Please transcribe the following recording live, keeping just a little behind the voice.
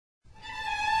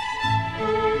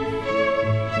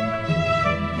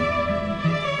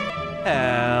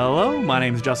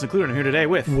name is Justin Kluter, and I'm here today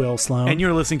with Will Sloan. And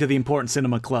you're listening to the Important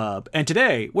Cinema Club. And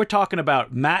today, we're talking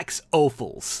about Max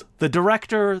Ophüls, the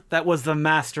director that was the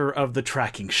master of the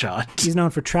tracking shot. He's known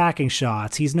for tracking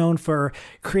shots. He's known for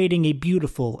creating a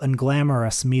beautiful and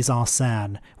glamorous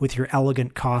mise-en-scène with your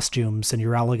elegant costumes and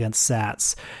your elegant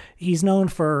sets. He's known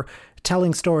for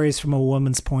telling stories from a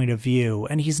woman's point of view,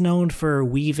 and he's known for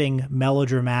weaving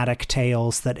melodramatic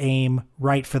tales that aim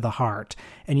right for the heart.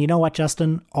 And you know what,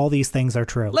 Justin? All these things are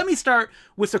true. Let me start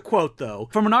with a quote, though,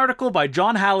 from an article by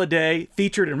John Halliday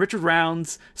featured in Richard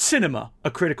Round's Cinema, a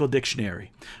Critical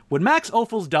Dictionary. When Max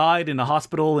Ophüls died in a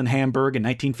hospital in Hamburg in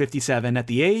 1957 at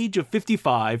the age of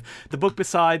 55, the book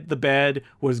beside the bed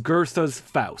was Goethe's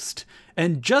Faust.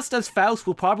 And just as Faust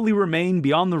will probably remain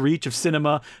beyond the reach of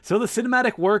cinema, so the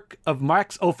cinematic work of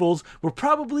Max Ophüls will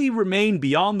probably remain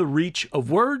beyond the reach of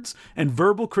words and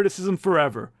verbal criticism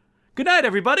forever. Good night,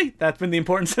 everybody. That's been the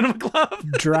Important Cinema Club.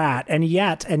 Drat. And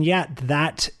yet,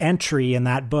 that entry in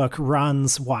that book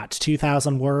runs,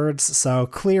 2,000 words? So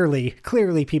clearly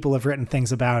people have written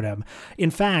things about him. In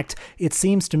fact, it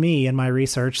seems to me in my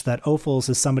research that Ophüls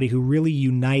is somebody who really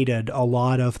united a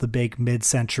lot of the big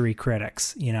mid-century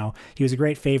critics. You know, he was a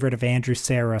great favorite of Andrew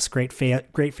Sarris,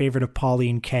 great favorite of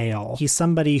Pauline Kael. He's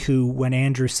somebody who, when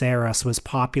Andrew Sarris was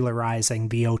popularizing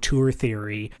the auteur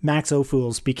theory, Max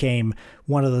Ophüls became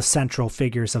one of the central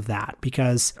figures of that,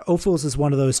 because Ophüls is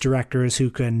one of those directors who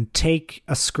can take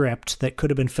a script that could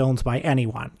have been filmed by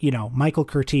anyone. You know, Michael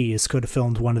Curtiz could have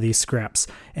filmed one of these scripts,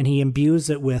 and he imbues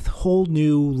it with whole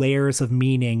new layers of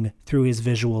meaning through his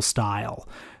visual style.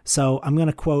 So I'm going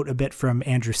to quote a bit from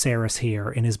Andrew Sarris here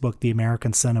in his book, The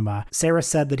American Cinema. Sarris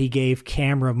said that he gave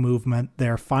camera movement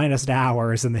their finest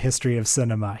hours in the history of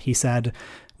cinema. He said,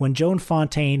 "When Joan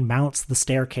Fontaine mounts the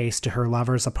staircase to her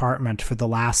lover's apartment for the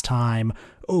last time,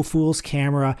 Ophüls'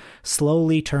 camera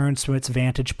slowly turns from its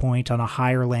vantage point on a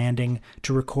higher landing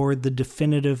to record the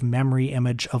definitive memory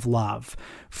image of love.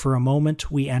 For a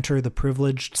moment, we enter the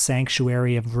privileged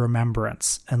sanctuary of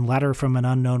remembrance, and Letter from an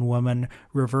Unknown Woman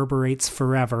reverberates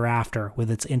forever after with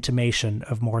its intimation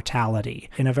of mortality."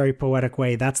 In a very poetic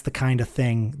way, that's the kind of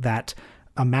thing that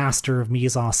a master of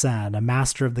mise-en-scène, a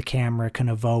master of the camera, can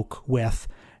evoke with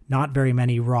not very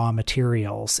many raw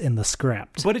materials in the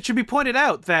script. But it should be pointed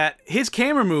out that his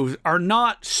camera moves are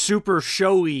not super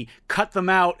showy, cut them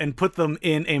out and put them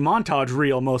in a montage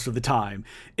reel most of the time.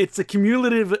 It's a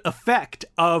cumulative effect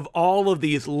of all of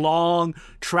these long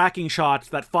tracking shots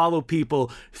that follow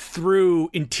people through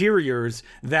interiors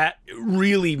that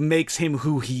really makes him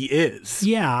who he is.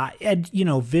 Yeah, and you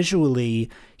know, visually,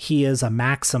 he is a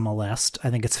maximalist, I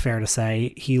think it's fair to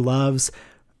say. He loves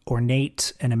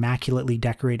ornate and immaculately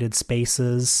decorated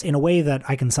spaces in a way that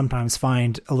I can sometimes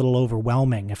find a little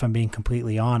overwhelming, if I'm being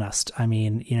completely honest. I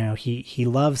mean, you know, he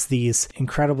loves these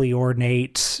incredibly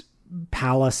ornate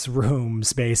palace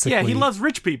rooms, basically. Yeah, he loves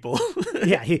rich people.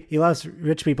 Yeah, he loves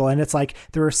rich people. And it's like,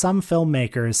 there are some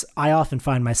filmmakers, I often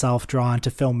find myself drawn to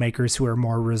filmmakers who are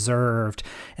more reserved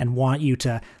and want you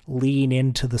to lean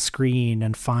into the screen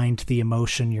and find the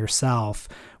emotion yourself.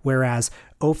 Whereas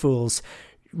Ophüls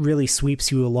really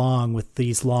sweeps you along with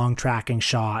these long tracking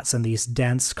shots and these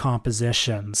dense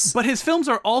compositions. But his films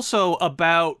are also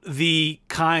about the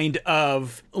kind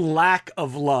of lack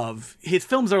of love. His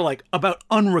films are like about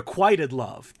unrequited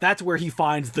love. That's where he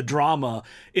finds the drama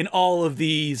in all of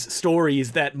these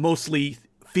stories that mostly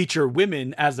feature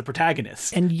women as the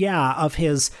protagonists. And yeah, of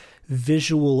his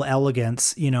visual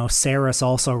elegance, you know, Sarris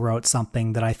also wrote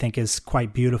something that I think is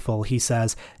quite beautiful. He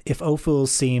says, "If Ophüls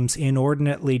seems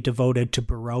inordinately devoted to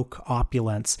Baroque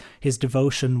opulence, his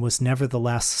devotion was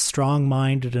nevertheless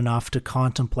strong-minded enough to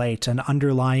contemplate an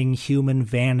underlying human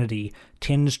vanity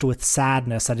tinged with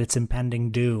sadness at its impending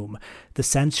doom. The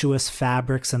sensuous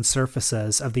fabrics and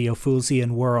surfaces of the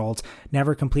Ophülsian world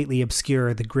never completely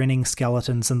obscure the grinning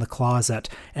skeletons in the closet,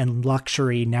 and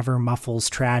luxury never muffles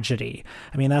tragedy."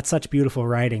 I mean, that's such beautiful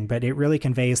writing, but it really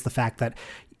conveys the fact that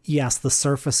yes, the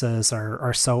surfaces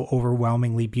are so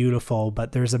overwhelmingly beautiful,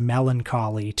 but there's a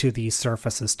melancholy to these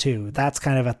surfaces too. That's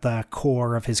kind of at the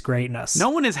core of his greatness.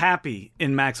 No one is happy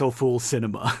in Max Ophüls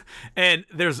cinema, and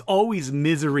there's always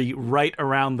misery right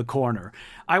around the corner.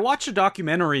 I watched a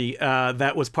documentary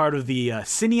that was part of the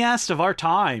Cineast of Our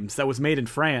Times that was made in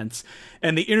France,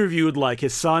 and they interviewed like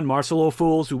his son, Marcel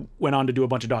Ophüls, who went on to do a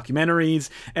bunch of documentaries,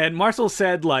 and Marcel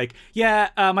said like,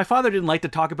 my father didn't like to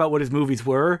talk about what his movies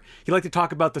were. He liked to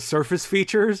talk about the surface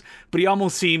features, but he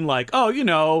almost seemed like,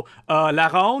 La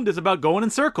Ronde is about going in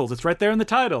circles. It's right there in the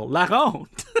title, La Ronde.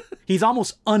 he's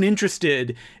almost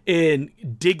uninterested in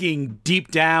digging deep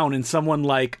down in someone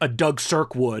like a Doug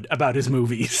Sirk would about his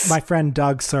movies. My friend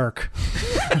Doug Sirk.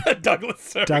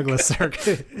 Douglas Sirk.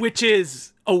 Which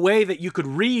is a way that you could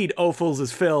read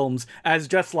Ophüls' films as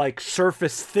just like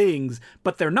surface things,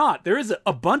 but they're not. There is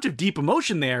a bunch of deep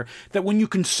emotion there that when you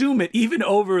consume it, even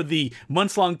over the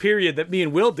months-long period that me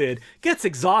and Will did, gets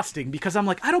exhausting because I'm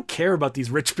like, I don't care about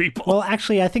these rich people. Well,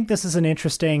 actually, I think this is an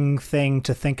interesting thing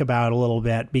to think about a little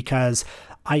bit, because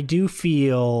I do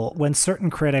feel when certain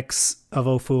critics of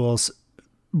Ophüls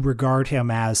regard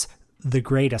him as the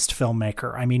greatest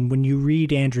filmmaker. I mean, when you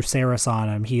read Andrew Sarris on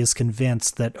him, he is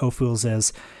convinced that Ophüls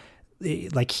is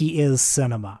like, he is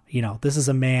cinema. You know, this is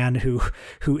a man who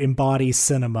embodies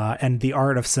cinema and the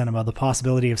art of cinema, the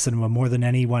possibility of cinema more than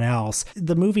anyone else.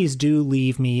 The movies do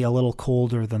leave me a little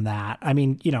colder than that. I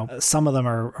mean, you know, some of them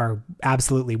are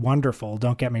absolutely wonderful,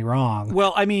 don't get me wrong.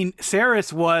 Well, I mean,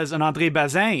 Sarris was an André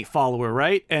Bazin follower,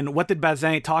 right? And what did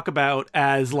Bazin talk about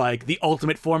as like the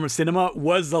ultimate form of cinema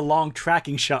was the long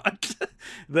tracking shot,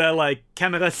 the like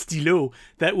camera stylo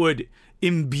that would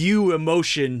imbue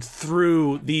emotion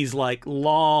through these like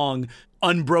long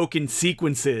unbroken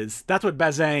sequences. That's what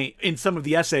Bazin in some of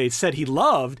the essays said he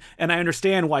loved, and I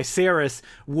understand why Sarris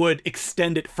would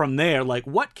extend it from there. Like,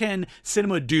 what can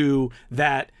cinema do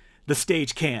that the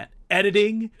stage can't?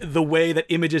 Editing, the way that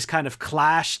images kind of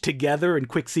clash together in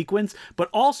quick sequence, but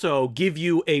also give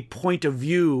you a point of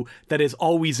view that is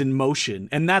always in motion.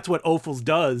 And that's what Ophüls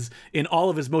does in all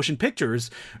of his motion pictures.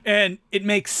 And it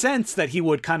makes sense that he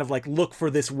would kind of like look for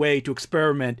this way to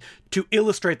experiment to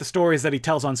illustrate the stories that he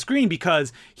tells on screen,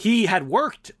 because he had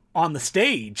worked on the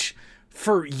stage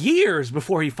for years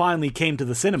before he finally came to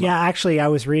the cinema. Yeah, actually, I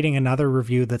was reading another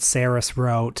review that Sarris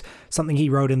wrote, something he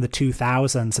wrote in the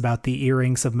 2000s about the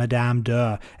earrings of Madame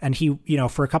de. And he, you know,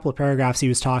 for a couple of paragraphs, he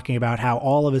was talking about how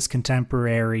all of his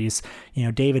contemporaries, you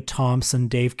know, David Thompson,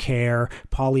 Dave Kerr,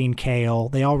 Pauline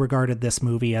Kael, they all regarded this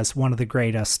movie as one of the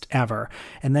greatest ever.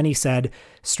 And then he said,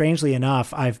 strangely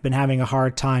enough, I've been having a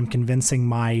hard time convincing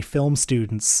my film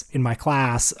students in my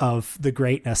class of the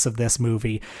greatness of this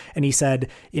movie. And he said,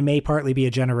 it may partly be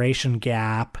a generation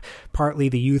gap, partly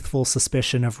the youthful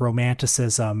suspicion of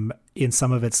romanticism in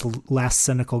some of its less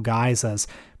cynical guises.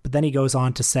 But then he goes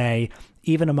on to say,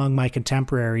 even among my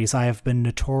contemporaries, I have been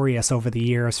notorious over the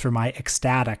years for my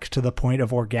ecstatic to the point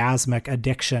of orgasmic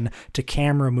addiction to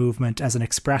camera movement as an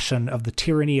expression of the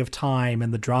tyranny of time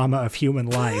and the drama of human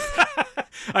life.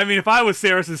 I mean, if I was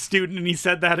Sarris's student and he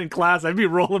said that in class, I'd be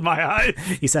rolling my eyes.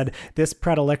 He said, this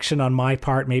predilection on my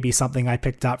part may be something I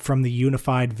picked up from the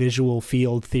unified visual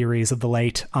field theories of the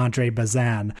late André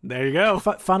Bazin. There you go.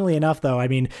 Funnily enough, though, I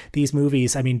mean, these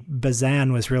movies, I mean,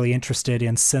 Bazin was really interested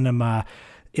in cinema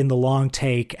in the long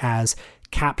take as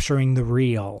capturing the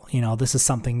real. You know, this is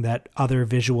something that other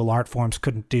visual art forms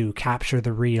couldn't do, capture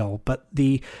the real. But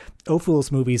the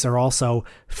Ophüls movies are also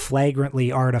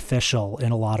flagrantly artificial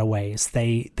in a lot of ways.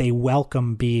 They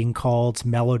welcome being called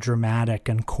melodramatic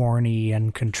and corny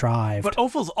and contrived. But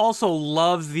Ophüls also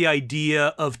loves the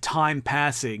idea of time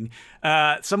passing.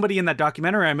 Somebody in that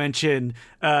documentary I mentioned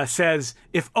says,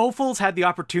 if Ophüls had the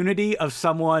opportunity of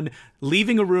someone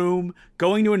leaving a room,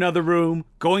 going to another room,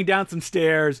 going down some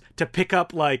stairs to pick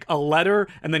up like a letter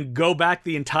and then go back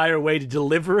the entire way to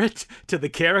deliver it to the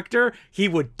character, he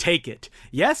would take it.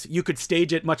 Yes, you could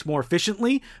stage it much more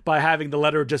efficiently by having the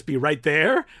letter just be right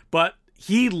there, but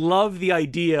he loved the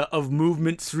idea of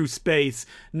movement through space,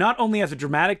 not only as a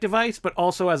dramatic device, but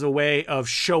also as a way of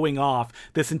showing off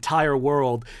this entire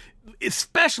world,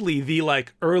 especially the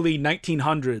like early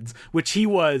 1900s, which he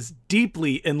was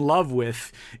deeply in love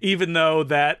with, even though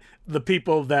that the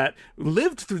people that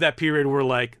lived through that period were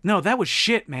like, no, that was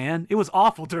shit, man. It was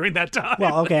awful during that time.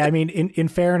 Well, okay. I mean, in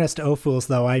fairness to Ophüls,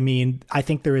 though, I mean, I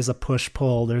think there is a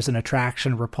push-pull. There's an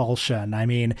attraction-repulsion. I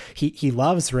mean, he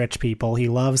loves rich people. He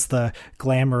loves the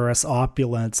glamorous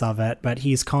opulence of it, but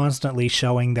he's constantly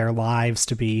showing their lives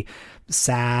to be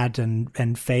sad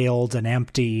and failed and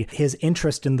empty. His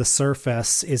interest in the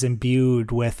surface is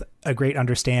imbued with a great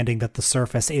understanding that the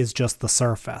surface is just the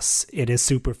surface. It is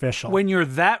superficial. When you're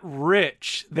that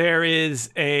rich, there is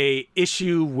a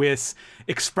issue with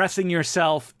expressing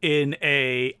yourself in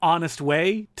a honest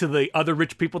way to the other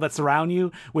rich people that surround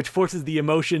you, which forces the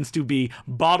emotions to be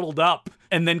bottled up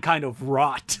and then kind of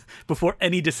rot before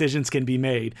any decisions can be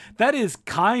made. That is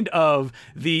kind of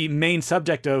the main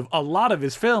subject of a lot of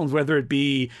his films, whether it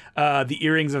be The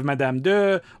Earrings of Madame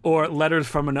de or Letters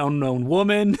from an Unknown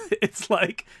Woman. It's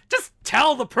like, just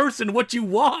tell the person what you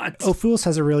want. Ophüls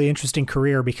has a really interesting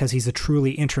career because he's a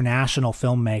truly international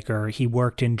filmmaker. He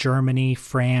worked in Germany,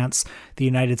 France, the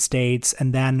United States,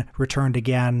 and then returned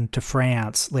again to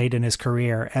France late in his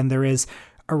career. And there is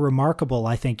a remarkable,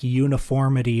 I think,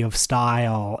 uniformity of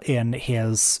style in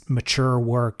his mature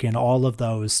work in all of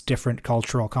those different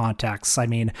cultural contexts. I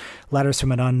mean, Letters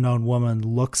from an Unknown Woman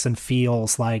looks and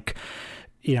feels like,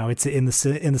 you know, it's in the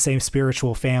same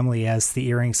spiritual family as The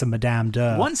Earrings of Madame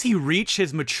de. Once he reached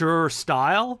his mature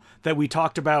style that we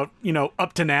talked about, you know,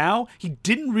 up to now, he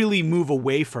didn't really move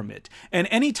away from it. And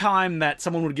any time that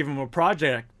someone would give him a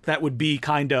project that would be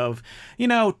kind of, you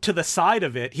know, to the side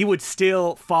of it, he would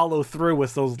still follow through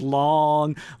with those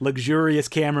long, luxurious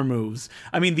camera moves.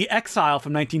 I mean, The Exile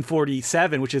from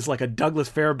 1947, which is like a Douglas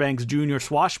Fairbanks Jr.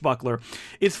 swashbuckler,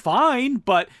 is fine,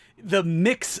 but the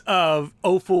mix of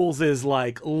Ophüls'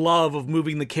 like love of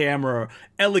moving the camera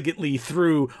elegantly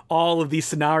through all of these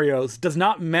scenarios does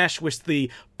not mesh with the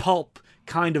pulp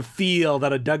kind of feel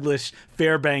that a Douglas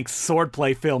Fairbanks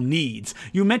swordplay film needs.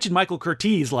 You mentioned Michael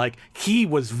Curtiz, like, he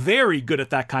was very good at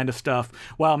that kind of stuff,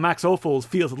 while Max Ophüls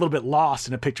feels a little bit lost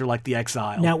in a picture like The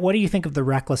Exile. Now, what do you think of The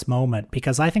Reckless Moment?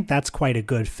 Because I think that's quite a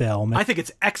good film. I think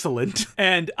it's excellent,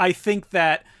 and I think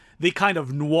that the kind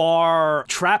of noir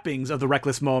trappings of The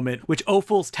Reckless Moment, which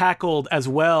Ophüls tackled as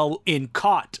well in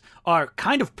Caught, are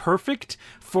kind of perfect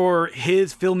for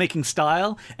his filmmaking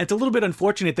style. And it's a little bit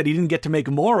unfortunate that he didn't get to make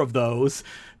more of those,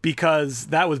 because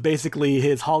that was basically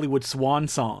his Hollywood swan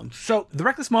song. So The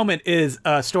Reckless Moment is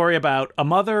a story about a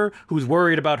mother who's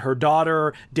worried about her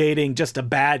daughter dating just a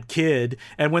bad kid.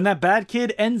 And when that bad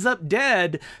kid ends up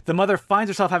dead, the mother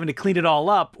finds herself having to clean it all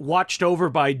up, watched over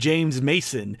by James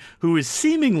Mason, who is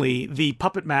seemingly the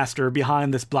puppet master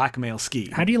behind this blackmail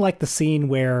scheme. How do you like the scene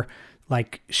where,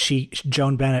 like,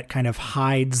 Joan Bennett kind of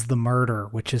hides the murder,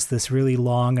 which is this really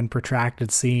long and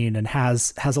protracted scene, and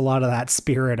has a lot of that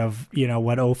spirit of, you know,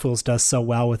 what Ophüls does so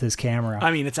well with his camera.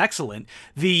 I mean, it's excellent.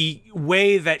 The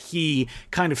way that he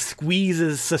kind of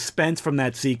squeezes suspense from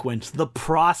that sequence, the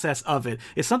process of it,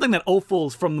 is something that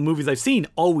Ophüls, from the movies I've seen,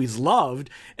 always loved.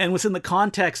 And within the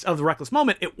context of The Reckless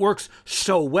Moment, it works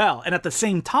so well. And at the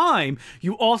same time,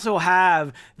 you also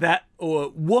have that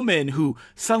woman who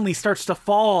suddenly starts to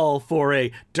fall for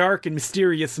a dark and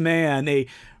mysterious man, a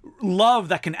love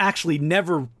that can actually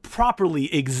never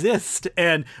properly exist.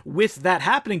 And with that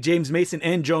happening, James Mason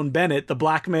and Joan Bennett, the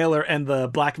blackmailer and the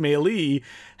blackmailee,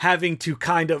 having to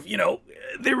kind of, you know,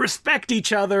 they respect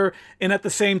each other, and at the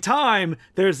same time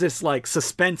there's this like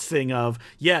suspense thing of,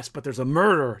 yes, but there's a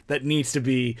murder that needs to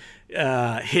be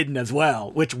hidden as well,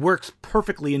 which works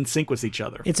perfectly in sync with each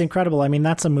other. It's incredible. I mean,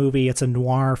 that's a movie, it's a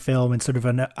noir film in sort of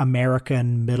an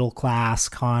American middle class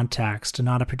context,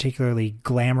 not a particularly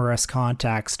glamorous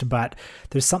context, but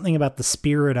there's something about the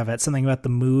spirit of it, something about the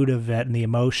mood of it and the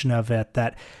emotion of it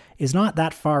that is not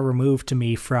that far removed to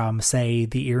me from, say,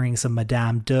 The Earrings of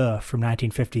Madame de from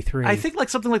 1953. I think like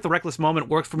something like The Reckless Moment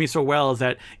works for me so well is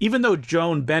that even though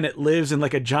Joan Bennett lives in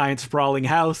like a giant sprawling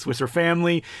house with her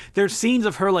family, there's scenes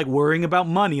of her like worrying about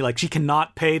money, like she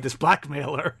cannot pay this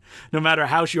blackmailer no matter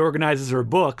how she organizes her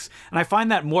books. And I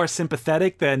find that more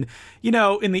sympathetic than, you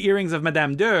know, in The Earrings of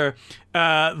Madame de,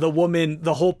 the woman,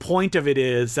 the whole point of it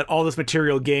is that all this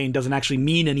material gain doesn't actually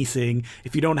mean anything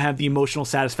if you don't have the emotional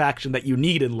satisfaction that you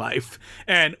need in life.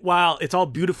 And while it's all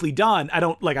beautifully done,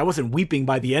 I wasn't weeping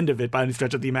by the end of it by any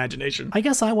stretch of the imagination. I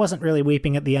guess I wasn't really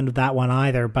weeping at the end of that one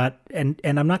either, but and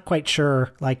I'm not quite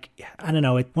sure, like, I don't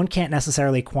know, one can't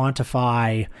necessarily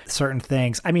quantify certain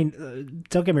things. I mean,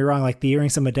 don't get me wrong, like The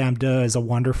Earrings of Madame de is a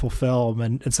wonderful film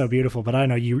and so beautiful, but I don't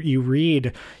know, you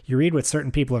read what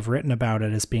certain people have written about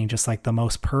it as being just like the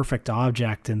most perfect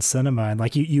object in cinema, and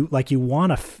like you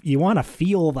want to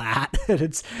feel that.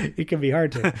 It can be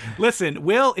hard to. Listen,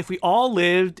 Will, if we all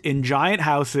lived in giant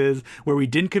houses where we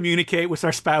didn't communicate with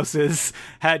our spouses,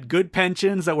 had good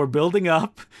pensions that were building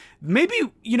up, maybe,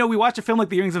 you know, we watch a film like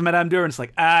The Earrings of Madame de and it's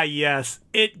like, yes,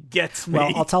 it gets me.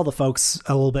 Well, I'll tell the folks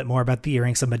a little bit more about The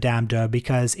Earrings of Madame de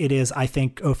because it is, I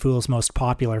think, Ophüls' most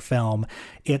popular film.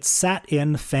 It's set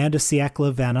in fin de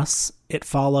siècle Venice. It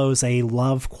follows a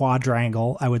love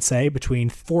quadrangle, I would say, between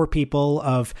four people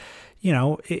of, you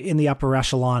know, in the upper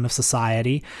echelon of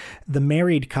society. The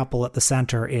married couple at the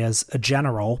center is a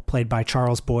general, played by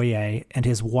Charles Boyer, and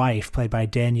his wife, played by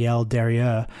Danielle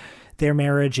Derrieux. Their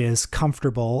marriage is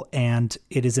comfortable and,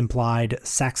 it is implied,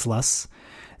 sexless.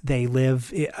 They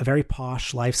live a very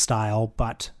posh lifestyle,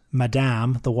 but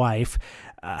Madame, the wife,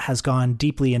 has gone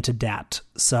deeply into debt.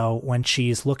 So when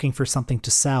she's looking for something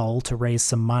to sell to raise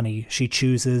some money, she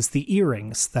chooses the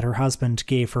earrings that her husband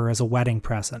gave her as a wedding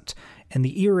present. And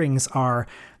the earrings are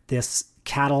this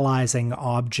catalyzing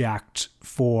object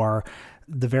for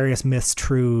the various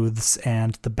mistruths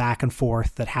and the back and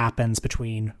forth that happens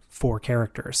between four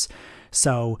characters.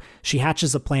 So she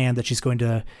hatches a plan that she's going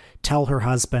to tell her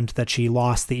husband that she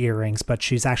lost the earrings, but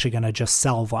she's actually going to just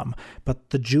sell them. But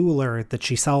the jeweler that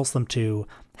she sells them to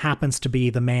happens to be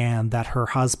the man that her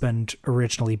husband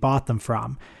originally bought them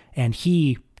from. And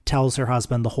he tells her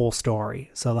husband the whole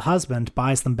story. So the husband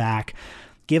buys them back,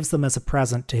 gives them as a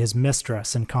present to his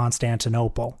mistress in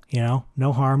Constantinople. You know,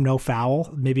 no harm, no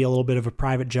foul. Maybe a little bit of a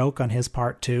private joke on his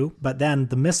part too. But then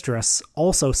the mistress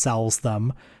also sells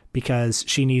them because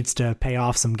she needs to pay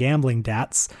off some gambling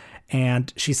debts.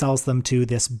 And she sells them to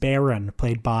this baron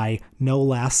played by no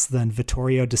less than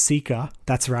Vittorio De Sica.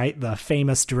 That's right, the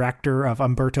famous director of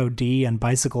Umberto D and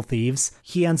Bicycle Thieves.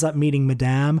 He ends up meeting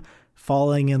Madame,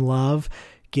 falling in love,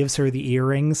 gives her the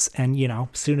earrings, and, you know,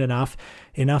 soon enough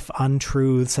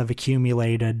untruths have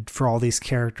accumulated for all these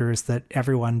characters that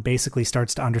everyone basically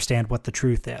starts to understand what the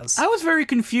truth is. I was very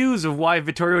confused of why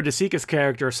Vittorio De Sica's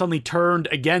character suddenly turned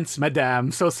against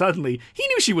Madame so suddenly. He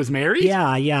knew she was married.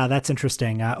 Yeah, that's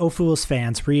interesting. Ophüls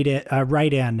fans, read it,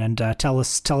 write in and tell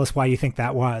us why you think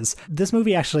that was. This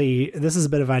movie actually, this is a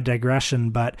bit of a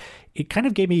digression, but it kind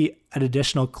of gave me an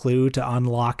additional clue to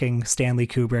unlocking Stanley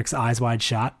Kubrick's Eyes Wide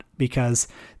Shut, because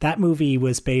that movie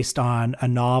was based on a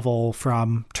novel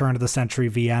from turn of the century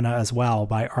Vienna as well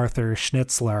by Arthur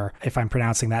Schnitzler, if I'm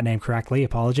pronouncing that name correctly,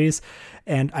 apologies.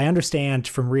 And I understand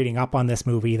from reading up on this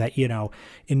movie that, you know,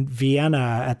 in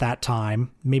Vienna at that time,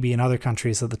 maybe in other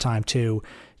countries at the time too,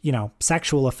 you know,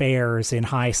 sexual affairs in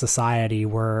high society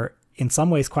were in some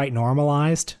ways quite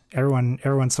normalized.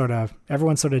 Everyone sort of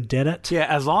did it. Yeah,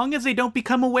 as long as they don't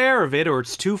become aware of it or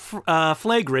it's too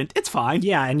flagrant, it's fine.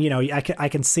 Yeah, and you know, I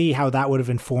can see how that would have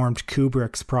informed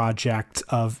Kubrick's project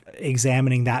of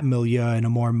examining that milieu in a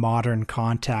more modern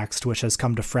context, which has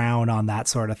come to frown on that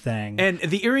sort of thing. And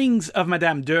The Earrings of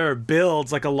Madame Deur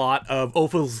builds like a lot of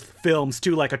Ophüls films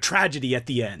to like a tragedy at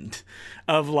the end.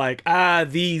 Of like,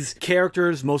 these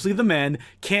characters, mostly the men,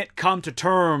 can't come to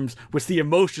terms with the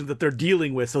emotions that they're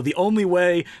dealing with. So the only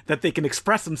way that they can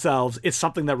express themselves is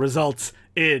something that results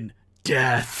in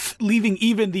death. Leaving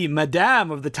even the Madame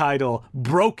of the title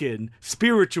broken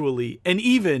spiritually and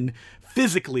even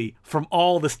physically from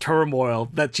all this turmoil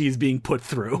that she's being put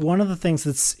through. One of the things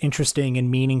that's interesting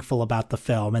and meaningful about the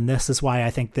film, and this is why I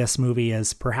think this movie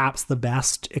is perhaps the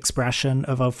best expression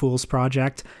of Ophüls'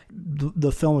 project,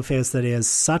 the film of his that is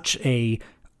such a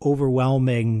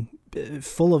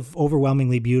full of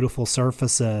overwhelmingly beautiful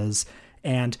surfaces.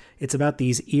 And it's about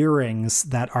these earrings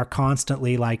that are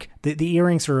constantly like, the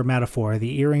earrings are a metaphor.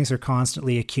 The earrings are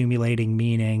constantly accumulating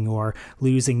meaning or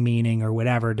losing meaning or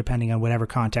whatever, depending on whatever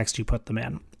context you put them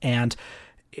in. And,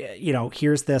 you know,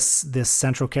 here's this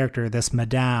central character, this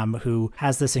Madame, who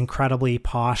has this incredibly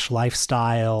posh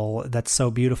lifestyle that's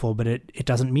so beautiful, but it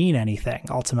doesn't mean anything.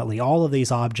 Ultimately, all of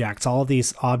these objects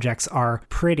are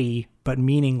pretty, but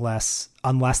meaningless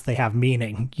unless they have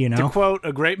meaning, you know? To quote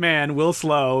a great man, Will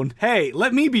Sloan, hey,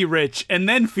 let me be rich and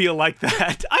then feel like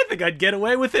that. I think I'd get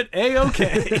away with it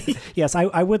A-okay. Yes,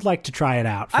 I would like to try it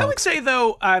out, folks. I would say,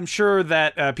 though, I'm sure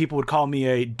that people would call me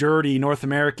a dirty North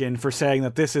American for saying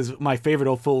that this is my favorite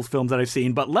Ophüls films that I've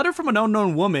seen, but Letter from an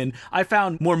Unknown Woman I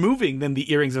found more moving than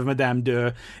The Earrings of Madame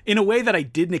Deur in a way that I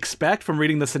didn't expect from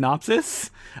reading the synopsis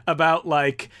about,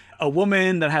 like, a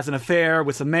woman that has an affair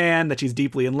with a man that she's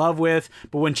deeply in love with,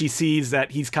 but when she sees that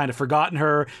he's kind of forgotten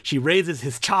her, she raises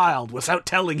his child without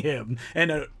telling him, and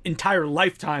an entire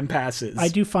lifetime passes. I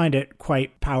do find it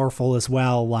quite powerful as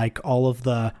well, like all of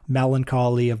the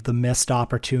melancholy of the missed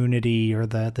opportunity or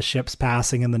the ships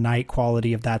passing in the night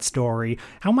quality of that story.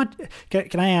 How much,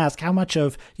 can I ask, how much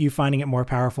of you finding it more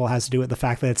powerful has to do with the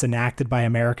fact that it's enacted by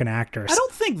American actors? I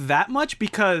don't think that much,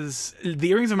 because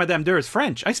The Earrings of Madame Deur is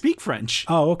French. I speak French.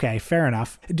 Oh, okay. Fair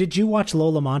enough. Did you watch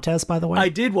Lola Montez, by the way? I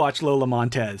did watch Lola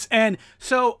Montez. And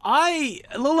so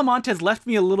Lola Montez left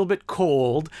me a little bit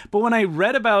cold, but when I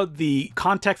read about the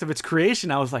context of its creation,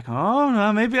 I was like, oh,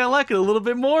 no, maybe I like it a little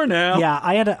bit more now. Yeah,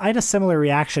 I had a similar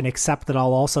reaction, except that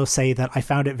I'll also say that I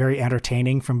found it very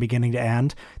entertaining from beginning to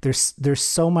end. There's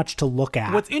so much to look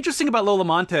at. What's interesting about Lola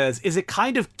Montez is it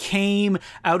kind of came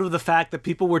out of the fact that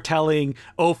people were telling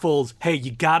Ophüls, hey, you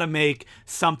gotta make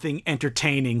something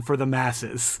entertaining for the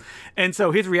masses. And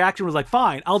so his reaction was like,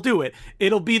 fine, I'll do it.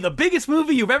 It'll be the biggest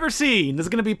movie you've ever seen. screen. There's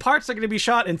going to be parts that are going to be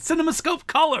shot in CinemaScope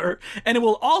color, and it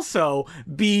will also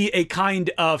be a kind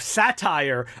of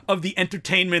satire of the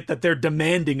entertainment that they're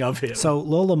demanding of him. So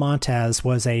Lola Montez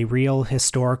was a real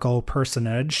historical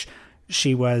personage.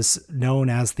 She was known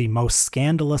as the most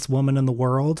scandalous woman in the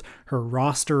world. Her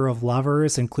roster of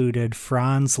lovers included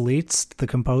Franz Liszt, the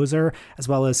composer, as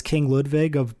well as King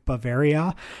Ludwig of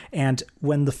Bavaria. And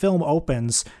when the film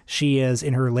opens, she is,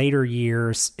 in her later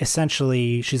years,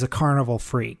 essentially, she's a carnival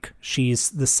freak. She's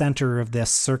the center of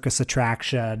this circus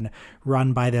attraction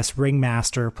run by this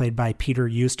ringmaster played by Peter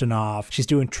Ustinov. She's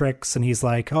doing tricks, and he's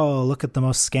like, oh, look at the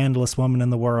most scandalous woman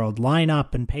in the world. Line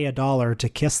up and pay $1 to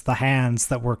kiss the hands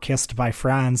that were kissed by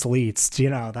Franz Liszt,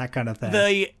 that kind of thing.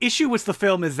 The issue with the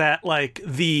film is that, like,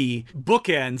 the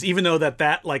bookends, even though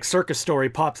that like circus story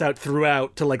pops out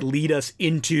throughout to like lead us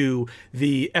into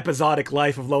the episodic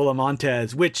life of Lola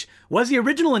Montez, which was the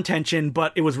original intention,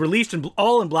 but it was released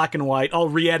all in black and white, all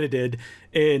re-edited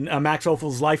in Max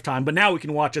Ophüls' lifetime, but now we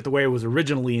can watch it the way it was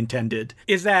originally intended,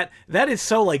 is that is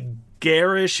so like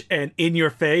garish and in your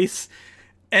face.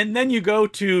 And then you go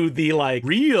to the like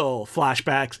real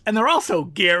flashbacks, and they're also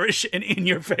garish and in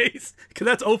your face, because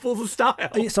that's Ophüls'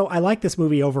 style. So I like this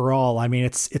movie overall. I mean,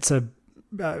 it's a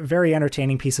very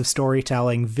entertaining piece of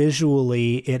storytelling.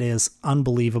 Visually, it is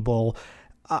unbelievable.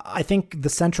 I think the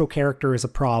central character is a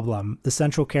problem. The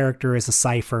central character is a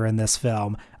cipher in this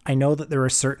film. I know that there are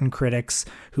certain critics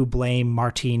who blame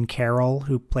Martine Carroll,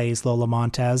 who plays Lola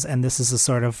Montez, and this is a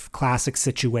sort of classic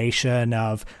situation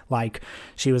of, like,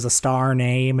 she was a star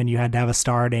name, and you had to have a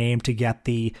star name to get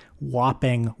the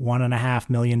whopping $1.5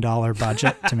 million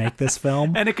budget to make this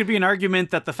film. And it could be an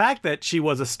argument that the fact that she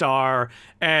was a star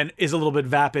and is a little bit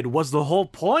vapid was the whole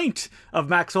point of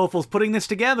Max Ophüls putting this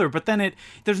together, but then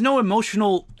there's no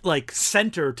emotional, like,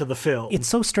 center to the film. It's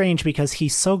so strange because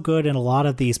he's so good in a lot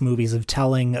of these movies of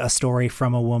telling a story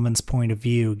from a woman's point of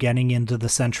view, getting into the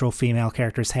central female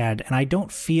character's head, and I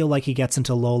don't feel like he gets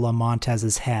into Lola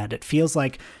Montez's head. It feels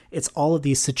like it's all of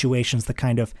these situations that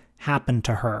kind of happen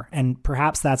to her, and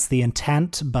perhaps that's the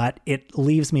intent, but it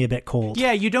leaves me a bit cold.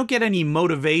 Yeah, you don't get any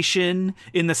motivation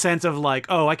in the sense of like,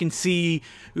 oh, I can see,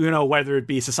 whether it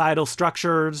be societal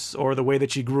structures or the way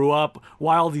that she grew up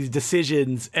while these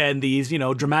decisions and these,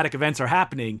 dramatic events are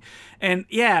happening. And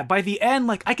yeah, by the end,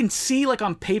 like, I can see, like,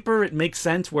 on paper it makes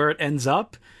sense where it ends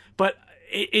up, but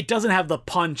it doesn't have the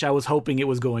punch I was hoping it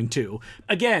was going to.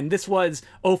 Again, this was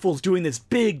Ophüls doing this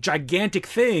big, gigantic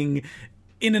thing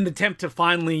in an attempt to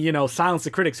finally, silence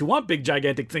the critics who want big,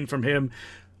 gigantic things from him.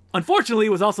 Unfortunately, it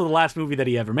was also the last movie that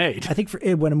he ever made. I think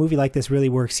when a movie like this really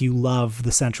works, you love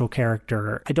the central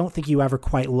character. I don't think you ever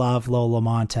quite love Lola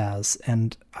Montez,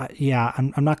 and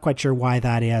I'm not quite sure why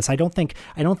that is. I don't think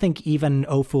even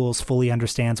Ophüls fully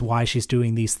understands why she's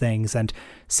doing these things and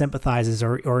sympathizes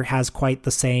or has quite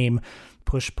the same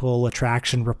push-pull,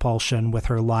 attraction, repulsion with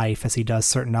her life as he does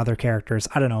certain other characters.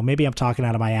 I don't know. Maybe I'm talking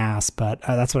out of my ass, but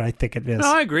that's what I think it is.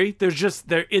 No, I agree.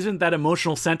 There isn't that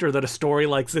emotional center that a story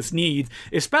like this needs,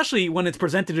 especially when it's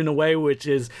presented in a way which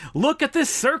is, look at this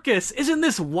circus. Isn't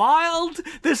this wild?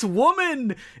 This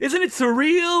woman. Isn't it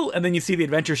surreal? And then you see the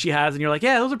adventure she has, and you're like,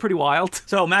 yeah, those are pretty wild.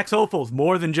 So Max Ophüls,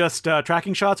 more than just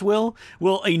tracking shots, will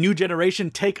a new generation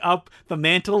take up the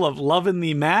mantle of loving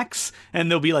the Max,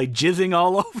 and they'll be like jizzing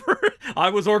all over? I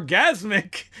was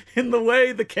orgasmic in the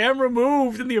way the camera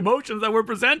moved and the emotions that were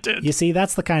presented. You see,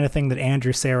 that's the kind of thing that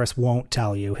Andrew Saris won't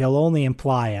tell you. He'll only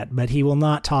imply it, but he will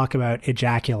not talk about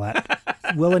ejaculate.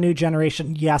 Will a new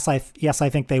generation? Yes, I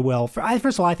think they will.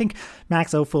 First of all, I think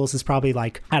Max Ophüls is probably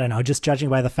like, I don't know, just judging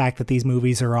by the fact that these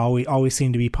movies are always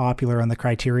seem to be popular on the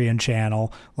Criterion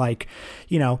Channel, like,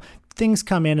 things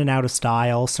come in and out of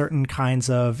style. Certain kinds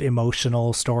of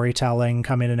emotional storytelling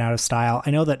come in and out of style.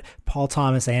 I know that Paul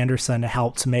Thomas Anderson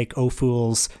helped make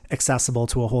Ophüls accessible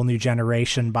to a whole new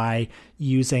generation by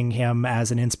using him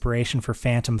as an inspiration for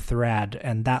Phantom Thread,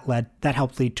 and that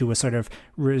helped lead to a sort of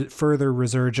further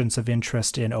resurgence of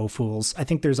interest in Ophüls. I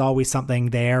think there's always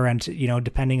something there, and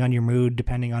depending on your mood,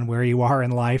 depending on where you are in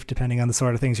life, depending on the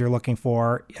sort of things you're looking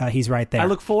for, he's right there. I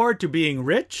look forward to being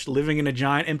rich, living in a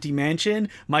giant empty mansion,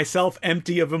 myself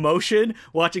empty of emotion,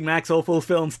 watching Max Ophüls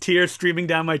films, tears streaming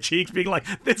down my cheeks, being like,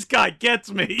 this guy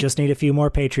gets me. Just need a few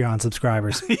more Patreon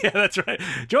subscribers. Yeah, that's right.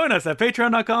 Join us at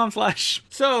patreon.com/.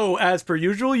 So, as per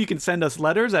usual, you can send us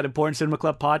letters at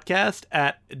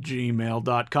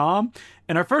importantcinemaclubpodcast@gmail.com.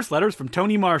 And our first letter is from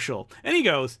Tony Marshall. And he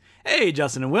goes, "Hey,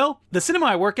 Justin and Will. The cinema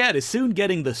I work at is soon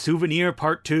getting The Souvenir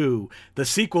Part 2, the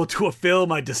sequel to a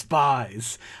film I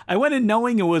despise. I went in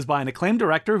knowing it was by an acclaimed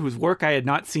director whose work I had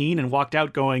not seen and walked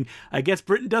out going, I guess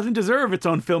Britain doesn't deserve its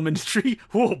own film industry."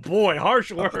 Oh boy,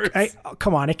 harsh words.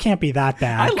 Come on, it can't be that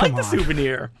bad. I like The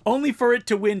Souvenir. Only for it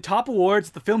to win top awards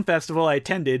at the film festival I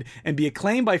attended and be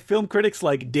acclaimed by film critics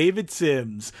like David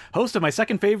Sims, host of my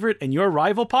second favorite and your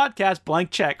rival podcast,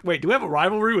 Blank Check. Wait, do we have a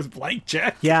rivalry with Blank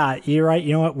Check? Yeah, you're right.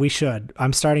 You know what? We should.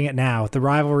 I'm starting it now. The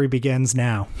rivalry begins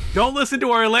now. Don't listen to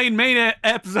our Elaine May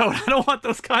episode. I don't want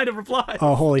those kind of replies.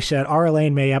 Oh, holy shit. Our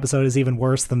Elaine May episode is even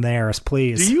worse than theirs,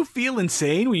 please. Do you feel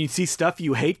insane when you see stuff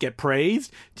you hate get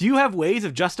praised? Do you have ways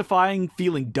of justifying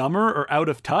feeling dumber or out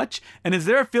of touch? And is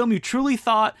there a film you truly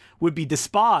thought would be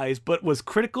despised but was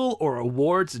critical or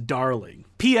awards darling?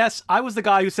 P.S. I was the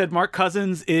guy who said Mark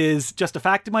Cousins is just a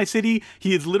fact in my city.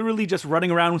 He is literally just running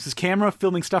around with his camera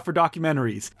filming stuff for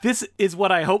documentaries. This is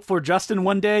what I hope for Justin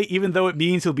one day, even though it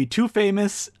means he'll be too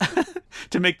famous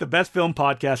to make the best film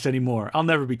podcast anymore. I'll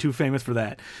never be too famous for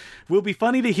that. Will be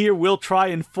funny to hear Will try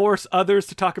and force others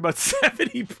to talk about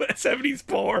 70s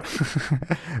porn.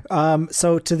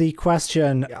 So to the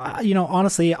question,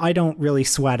 honestly, I don't really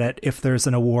sweat it if there's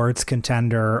an awards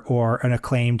contender or an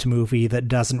acclaimed movie that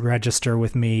doesn't register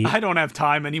with me. I don't have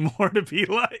time anymore to be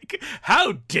like,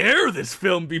 how dare this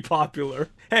film be popular?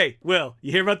 Hey, Will,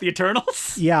 you hear about the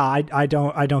Eternals? Yeah, I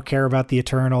don't care about the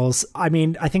Eternals. I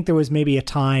mean, I think there was maybe a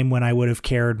time when I would have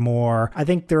cared more. I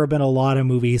think there have been a lot of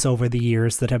movies over the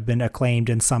years that have been acclaimed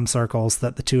in some circles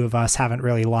that the two of us haven't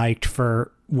really liked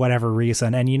for whatever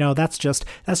reason. And that's just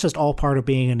all part of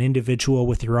being an individual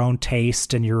with your own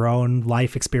taste and your own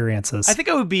life experiences. I think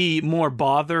I would be more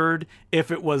bothered if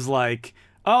it was like,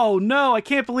 oh no, I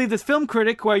can't believe this film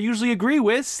critic who I usually agree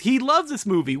with, he loves this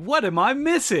movie. What am I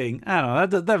missing? I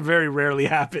don't know, that very rarely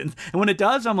happens. And when it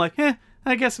does, I'm like,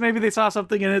 I guess maybe they saw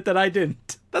something in it that I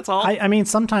didn't. That's all. I mean,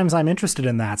 sometimes I'm interested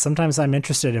in that. Sometimes I'm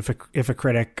interested if a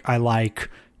critic I like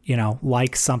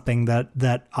something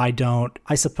that I don't.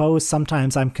 I suppose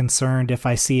sometimes I'm concerned if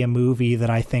I see a movie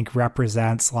that I think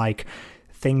represents like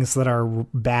things that are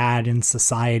bad in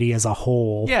society as a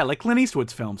whole. Yeah, like Clint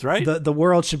Eastwood's films, right? The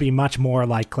world should be much more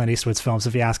like Clint Eastwood's films,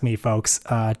 if you ask me, folks.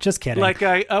 Just kidding. Like,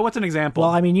 what's an example?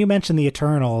 Well, I mean, you mentioned the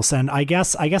Eternals, and I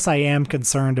guess I am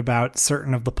concerned about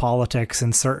certain of the politics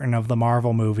in certain of the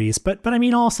Marvel movies. But I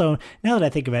mean, also, now that I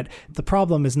think of it, the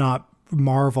problem is not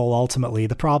Marvel ultimately.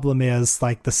 The problem is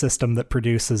like the system that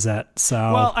produces it. So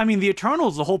well, I mean, the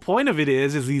Eternals, the whole point of it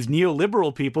is these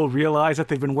neoliberal people realize that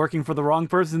they've been working for the wrong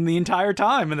person the entire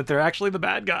time and that they're actually the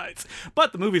bad guys.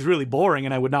 But the movie's really boring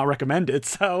and I would not recommend it.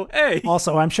 So hey.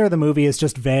 Also, I'm sure the movie is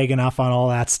just vague enough on all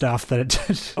that stuff that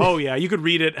it oh yeah, you could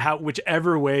read it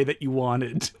whichever way that you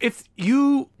wanted. If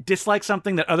you dislike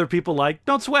something that other people like,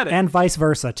 don't sweat it. And vice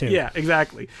versa too. Yeah,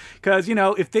 exactly. Because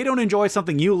if they don't enjoy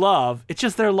something you love, it's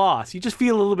just their loss. You just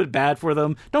feel a little bit bad for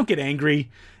them. Don't get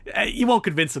angry. You won't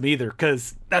convince them either,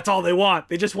 because that's all they want.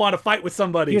 They just want to fight with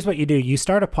somebody. Here's what you do. You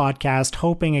start a podcast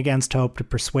hoping against hope to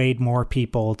persuade more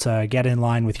people to get in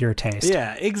line with your taste.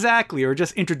 Yeah, exactly. Or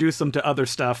just introduce them to other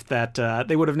stuff that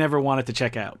they would have never wanted to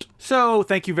check out. So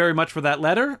thank you very much for that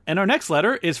letter. And our next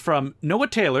letter is from Noah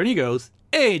Taylor, and he goes,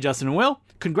 "Hey, Justin and Will.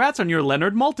 Congrats on your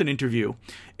Leonard Maltin interview.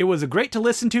 It was great to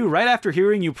listen to right after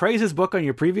hearing you praise his book on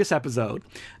your previous episode.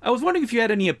 I was wondering if you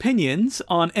had any opinions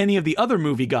on any of the other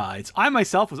movie guides. I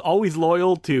myself was always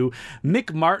loyal to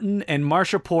Mick Martin and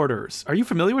Marsha Porter's. Are you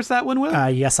familiar with that one, Will?"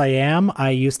 Yes, I am.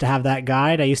 I used to have that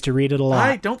guide. I used to read it a lot.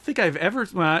 I don't think I've ever...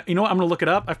 you know what? I'm going to look it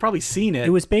up. I've probably seen it.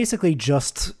 It was basically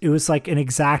it was like an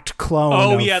exact clone.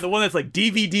 Oh, yeah, the one that's like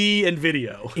DVD and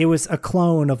video. It was a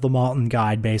clone of the Maltin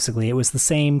Guide, basically. It was the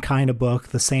same kind of book,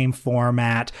 the same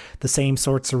format, the same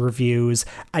sorts of reviews.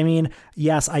 I mean,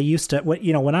 yes, I used to,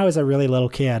 when I was a really little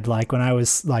kid, like when I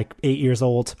was like 8 years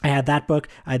old, I had that book,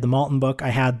 I had the Maltin book, I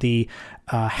had the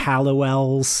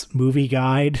Hallowell's movie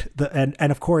guide, and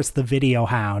of course the Video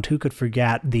Hound. Who could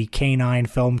forget the canine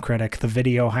film critic, the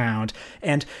Video Hound?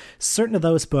 And certain of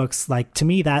those books, like to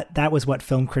me, that was what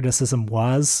film criticism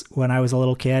was when I was a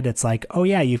little kid. It's like, oh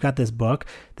yeah, you've got this book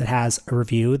that has a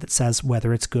review that says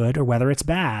whether it's good or whether it's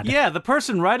bad. Yeah, the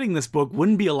person writing this book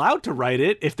wouldn't be allowed to write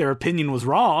it if their opinion was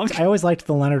wrong. I always liked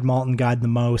the Leonard Maltin guide the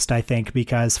most, I think,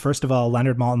 because first of all,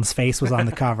 Leonard Maltin's face was on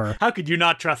the cover. How could you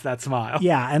not trust that smile?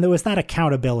 Yeah, and there was that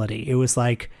accountability. It was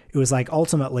like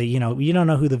ultimately, you don't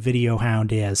know who the Video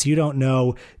Hound is. You don't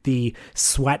know the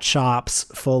sweatshops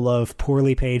full of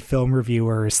poorly paid film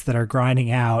reviewers that are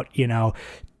grinding out,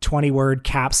 20-word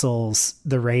capsules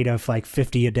the rate of like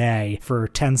 50 a day for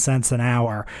 10 cents an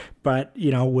hour. But,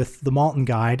 you know, with the Malton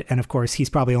Guide, and of course he's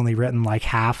probably only written like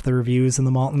half the reviews in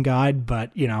the Malton Guide,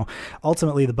 but, you know,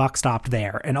 ultimately the buck stopped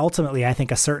there. And ultimately I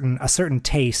think a certain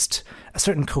taste, a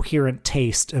certain coherent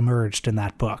taste emerged in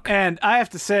that book. And I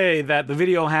have to say that The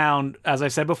Video Hound, as I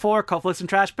said before, Cult Flicks and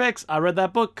Trash Picks, I read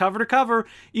that book cover to cover,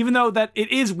 even though that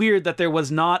it is weird that there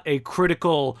was not a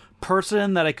critical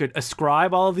person that I could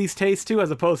ascribe all of these tastes to, as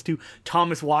opposed to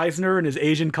Thomas Weisner in his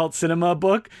Asian cult cinema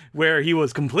book, where he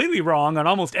was completely wrong on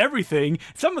almost everything.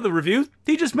 Some of the reviews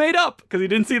he just made up because he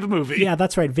didn't see the movie. Yeah,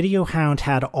 that's right. Video Hound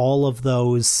had all of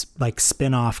those like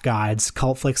spin-off guides,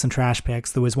 Cult Flicks and Trash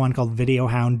Picks. There was one called Video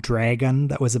Hound Dragon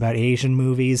that was about Asian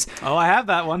movies. Oh, I have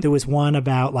that one. There was one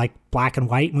about like black and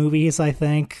white movies, I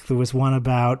think. There was one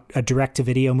about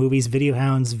direct-to-video movies, Video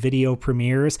Hound's video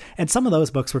premieres, and some of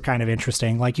those books were kind of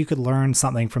interesting. Like, you could learn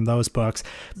something from those books.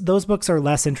 Those books are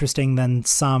less interesting than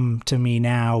some to me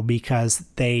now because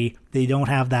they don't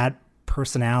have that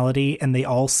personality, and they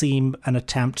all seem an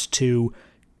attempt to,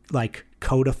 like,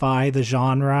 codify the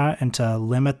genre and to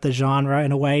limit the genre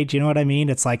in a way. Do you know what I mean?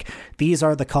 It's like, these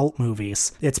are the cult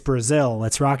movies. It's Brazil.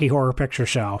 It's Rocky Horror Picture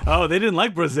Show. Oh, they didn't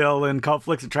like Brazil in Cult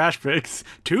Flicks and Trash Picks.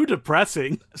 Too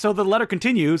depressing. So the letter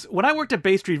continues. When I worked at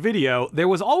Bay Street Video, there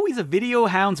was always a Video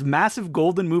Hound's massive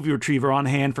golden movie retriever on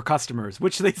hand for customers,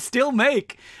 which they still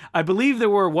make. I believe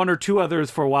there were one or two others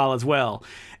for a while as well.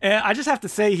 And I just have to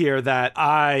say here that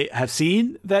I have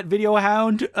seen that Video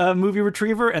Hound movie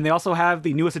retriever, and they also have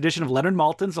the newest edition of Leonard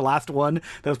Maltin's, the last one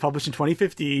that was published in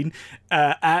 2015,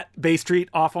 at Bay Street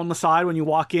off on the side when you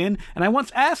walk in. And I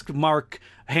once asked Mark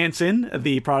Hansen,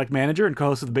 the product manager and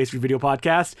co-host of the Bay Street Video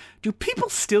podcast, do people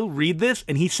still read this?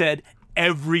 And he said,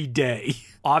 every day.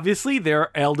 Obviously, there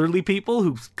are elderly people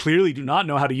who clearly do not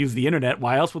know how to use the internet.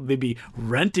 Why else would they be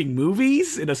renting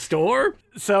movies in a store?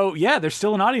 So, yeah, there's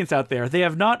still an audience out there. They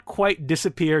have not quite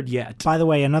disappeared yet. By the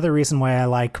way, another reason why I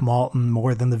like Malton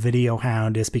more than the Video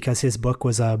Hound is because his book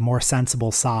was a more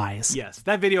sensible size. Yes,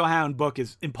 that Video Hound book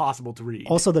is impossible to read.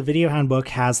 Also, the Video Hound book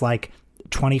has like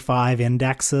 25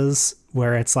 indexes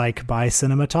where it's like by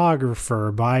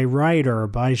cinematographer, by writer,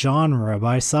 by genre,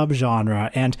 by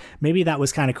subgenre. And maybe that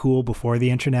was kind of cool before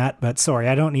the internet, but sorry,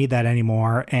 I don't need that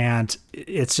anymore. And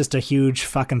it's just a huge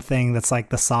fucking thing that's like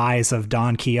the size of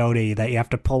Don Quixote that you have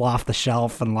to pull off the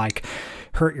shelf and like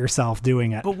hurt yourself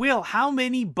doing it. But Will, how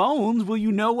many bones will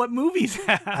you know what movies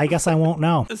have? I guess I won't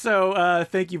know. So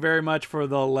thank you very much for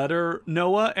the letter,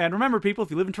 Noah. And remember, people,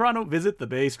 if you live in Toronto, visit the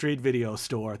Bay Street Video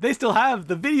Store. They still have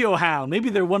the Video Hound. Maybe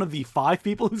they're one of the 5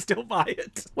 people who still buy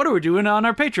it. What are we doing on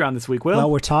our Patreon this week, Will? Well,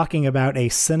 we're talking about a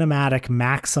cinematic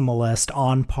maximalist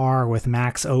on par with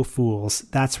Max Ophüls.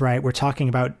 That's right. We're talking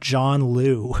about John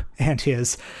Liu and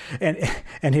his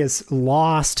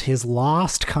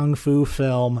lost kung fu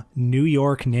film, New York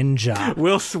Ninja.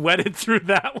 Will sweated through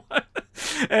that one.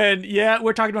 And yeah,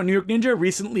 we're talking about New York Ninja,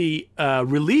 recently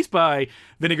released by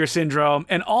Vinegar Syndrome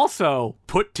and also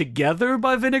put together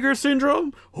by Vinegar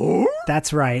Syndrome. Oh?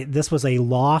 That's right. This was a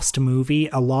lost movie,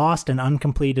 a lost and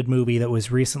uncompleted movie that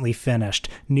was recently finished.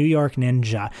 New York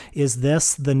Ninja. Is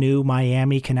this the new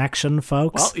Miami Connection,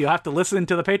 folks? Well, you'll have to listen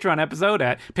to the Patreon episode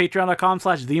at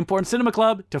patreon.com/The Important Cinema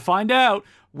Club to find out.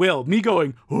 Will, me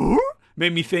going, oh?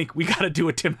 Made me think we gotta do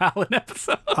a Tim Allen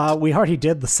episode. We already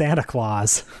did the Santa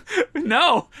Claus.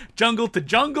 No, Jungle to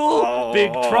Jungle,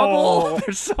 Big Trouble.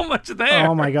 There's so much there.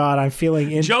 Oh my God, I'm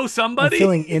feeling Joe Somebody. I'm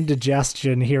feeling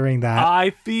indigestion hearing that.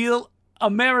 I feel a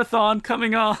marathon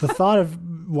coming on. The thought of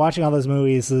watching all those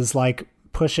movies is like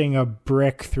pushing a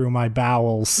brick through my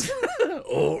bowels.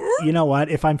 You know what?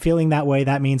 If I'm feeling that way,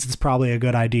 that means it's probably a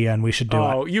good idea and we should do it.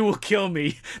 Oh, you will kill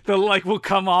me. The will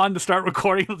come on to start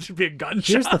recording. It should be a gunshot.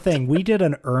 Here's the thing. We did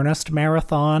an Ernest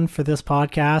marathon for this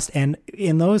podcast, and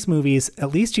in those movies,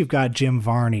 at least you've got Jim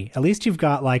Varney. At least you've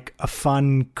got like a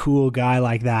fun, cool guy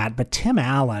like that. But Tim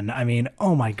Allen, I mean,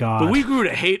 oh my God. But we grew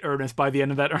to hate Ernest by the end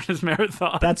of that Ernest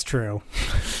marathon. That's true.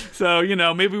 So,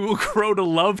 maybe we'll grow to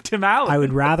love Tim Allen. I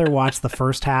would rather watch the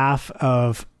first half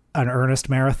of an Ernest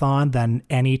marathon than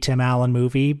any Tim Allen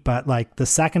movie, but like the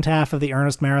second half of the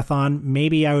Ernest marathon,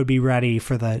 maybe I would be ready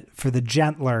for the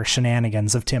gentler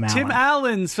shenanigans of Tim Allen. Tim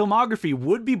Allen's filmography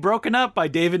would be broken up by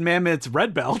David Mamet's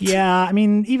Red Belt. Yeah, I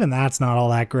mean, even that's not all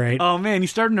that great. Oh man, he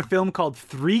starred in a film called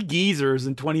Three Geezers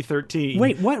in 2013.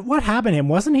 Wait, what happened to him?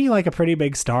 Wasn't he like a pretty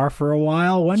big star for a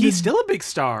while? He's still a big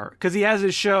star because he has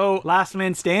his show Last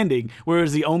Man Standing, where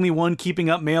he's the only one keeping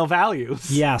up male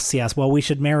values. Yes. Well, we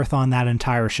should marathon that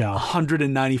entire show.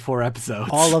 194 episodes.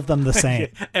 All of them the same.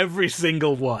 Every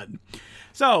single one.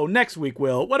 So, next week,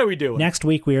 Will, what are we doing? Next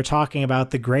week, we are talking about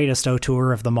the greatest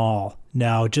auteur of them all,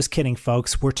 No, just kidding,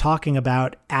 folks. We're talking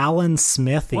about Alan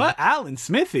Smithee. What? Alan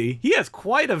Smithee? He has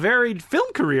quite a varied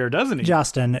film career, doesn't he?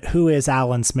 Justin, who is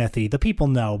Alan Smithee? The people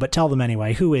know, but tell them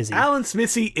anyway. Who is he? Alan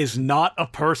Smithee is not a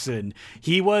person.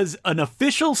 He was an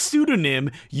official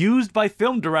pseudonym used by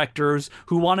film directors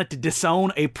who wanted to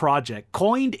disown a project,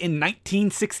 coined in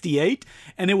 1968,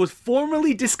 and it was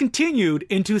formally discontinued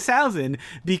in 2000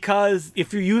 because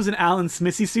if you use an Alan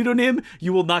Smithee pseudonym,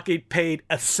 you will not get paid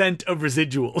a cent of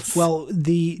residuals. Well,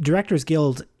 the Directors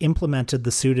Guild implemented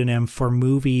the pseudonym for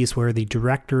movies where the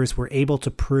directors were able to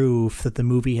prove that the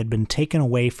movie had been taken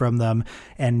away from them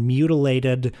and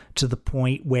mutilated to the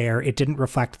point where it didn't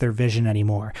reflect their vision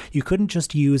anymore. You couldn't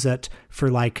just use it for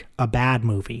like a bad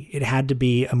movie. It had to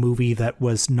be a movie that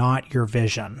was not your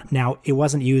vision. Now, it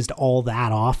wasn't used all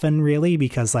that often, really,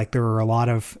 because like there were a lot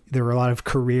of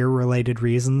career-related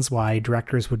reasons why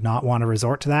directors would not want to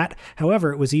resort to that.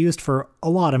 However, it was used for a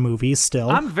lot of movies still.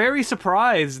 I'm very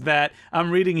surprised that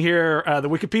I'm reading here the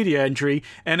Wikipedia entry,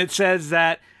 and it says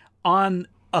that on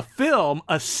a film,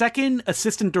 a second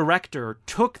assistant director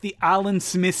took the Alan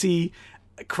Smithee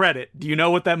credit. Do you know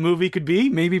what that movie could be?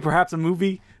 Maybe perhaps a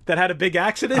movie that had a big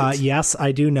accident? Yes,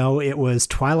 I do know. It was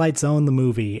Twilight Zone, the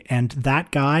movie. And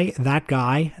that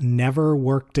guy never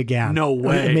worked again. No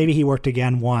way. Maybe he worked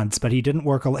again once, but he didn't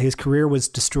work. His career was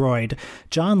destroyed.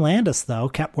 John Landis, though,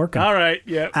 kept working. All right,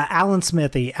 yeah. Alan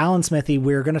Smithee,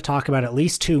 we're going to talk about at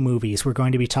least two movies. We're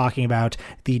going to be talking about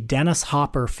the Dennis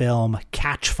Hopper film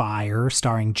Catch Fire,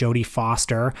 starring Jodie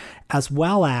Foster, as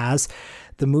well as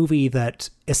the movie that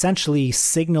essentially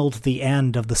signaled the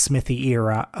end of the Smithee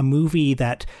era, a movie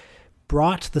that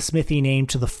brought the Smithee name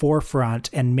to the forefront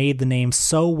and made the name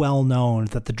so well known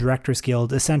that the Directors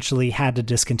Guild essentially had to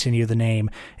discontinue the name,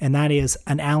 and that is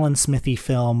an Alan Smithee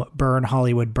film, Burn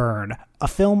Hollywood Burn, a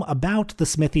film about the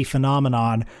Smithee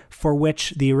phenomenon for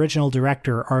which the original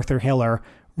director, Arthur Hiller,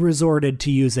 resorted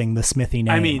to using the Smithee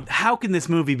name. I mean, how can this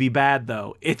movie be bad,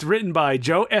 though? It's written by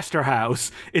Joe Esterhaus.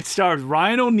 It stars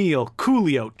Ryan O'Neal,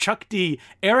 Coolio, Chuck D,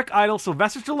 Eric Idle,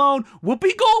 Sylvester Stallone,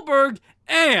 Whoopi Goldberg,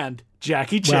 and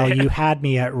Jackie Chan. Well, you had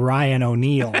me at Ryan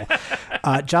O'Neal.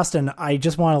 Justin, I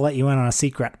just want to let you in on a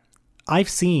secret. I've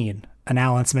seen an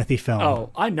Alan Smithee film.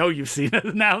 Oh, I know you've seen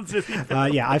an Alan Smithee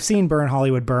film. Yeah, I've seen Burn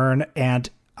Hollywood Burn, and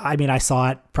I mean, I saw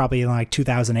it probably in like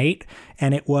 2008,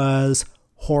 and it was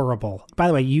horrible. By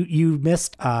the way, you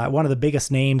missed one of the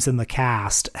biggest names in the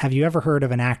cast. Have you ever heard of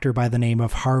an actor by the name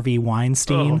of Harvey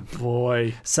Weinstein? Oh,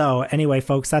 boy. So anyway,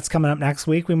 folks, that's coming up next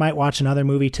week. We might watch another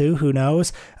movie too. Who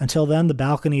knows? Until then, the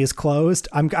balcony is closed.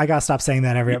 I got to stop saying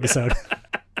that every episode.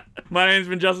 My name's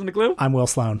been Justin DeClue. I'm Will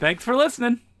Sloan. Thanks for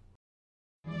listening.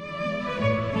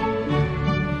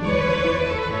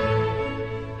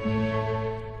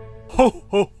 Ho,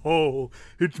 ho, ho.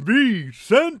 It's me,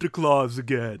 Santa Claus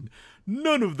again.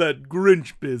 None of that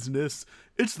Grinch business.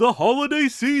 It's the holiday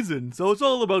season, so it's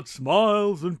all about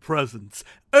smiles and presents.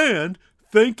 And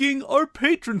thanking our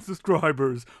patron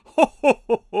subscribers. Ho, ho,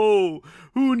 ho, ho.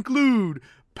 Who include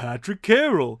Patrick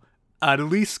Carroll,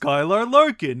 Adelie Skylar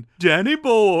Larkin, Danny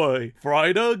Boy,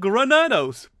 Frida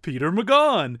Granados, Peter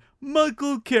McGon,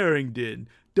 Michael Carrington,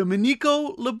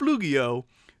 Domenico Lablugio,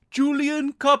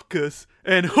 Julian Kopkus,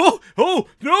 and no,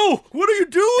 what are you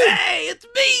doing? Hey, it's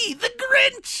me, the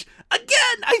Grinch!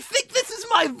 Again, I think this is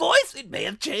my voice. It may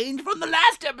have changed from the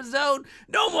last episode.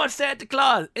 No more Santa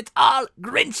Claus. It's all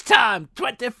Grinch time,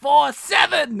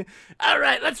 24/7. All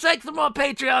right, let's thank some more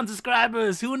Patreon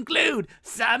subscribers who include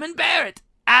Simon Barrett,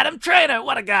 Adam Trainer,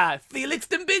 what a guy, Felix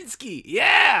Dembinski,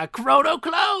 yeah, Chrono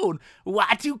Clone,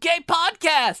 Y2K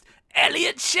Podcast,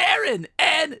 Elliot Sharon,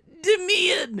 and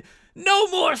Demian. No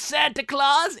more Santa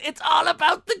Claus. It's all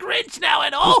about the Grinch now.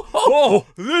 And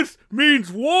this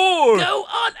means war. Go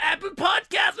on Apple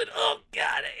Podcasts and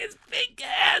God, his big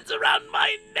hands around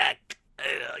my neck.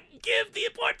 Give the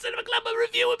Import Cinema Club a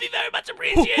review. Would be very much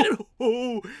appreciated.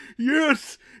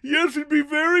 Yes, it'd be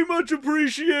very much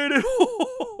appreciated.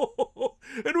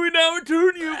 And we now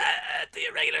return you to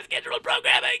your regular scheduled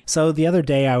programming. So the other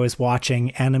day I was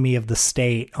watching Enemy of the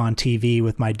State on TV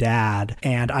with my dad,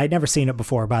 and I'd never seen it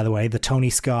before, by the way, the Tony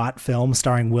Scott film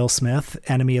starring Will Smith,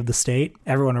 Enemy of the State.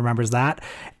 Everyone remembers that.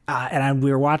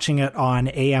 We were watching it on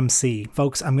AMC.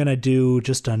 Folks, I'm going to do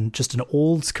just an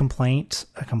old complaint,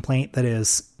 a complaint that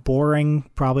is boring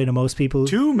probably to most people.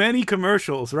 Too many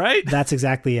commercials, right? That's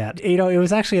exactly it. It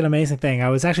was actually an amazing thing. I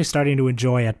was actually starting to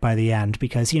enjoy it by the end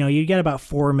because, you get about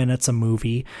 4 minutes a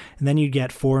movie, and then you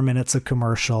get 4 minutes of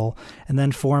commercial, and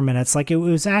then 4 minutes. Like, it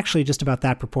was actually just about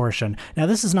that proportion. Now,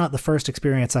 this is not the first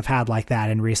experience I've had like that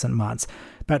in recent months.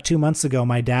 About 2 months ago,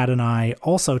 my dad and I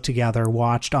also together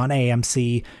watched on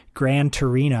AMC Gran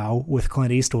Torino with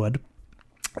Clint Eastwood.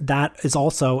 That is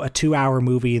also a 2-hour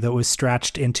movie that was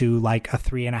stretched into like a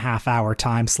 3.5-hour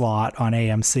time slot on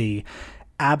AMC.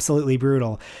 Absolutely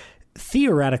brutal.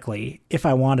 Theoretically, if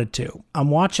I wanted to, I'm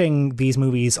watching these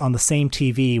movies on the same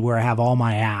TV where I have all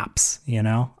my apps, you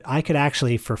know? I could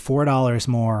actually, for $4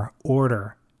 more,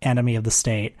 order Enemy of the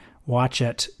State, watch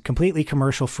it completely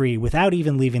commercial free without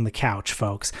even leaving the couch,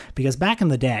 folks. Because back in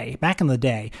the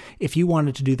day, if you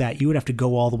wanted to do that, you would have to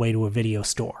go all the way to a video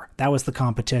store. That was the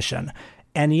competition.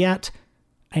 And yet,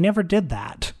 I never did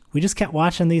that. We just kept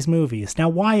watching these movies. Now,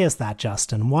 why is that,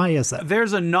 Justin? Why is it?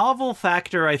 There's a novel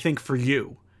factor, I think, for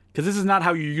you. Because this is not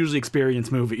how you usually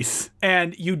experience movies.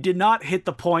 And you did not hit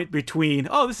the point between,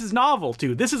 oh, this is novel,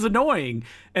 to this is annoying,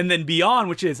 and then beyond,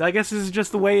 which is, I guess this is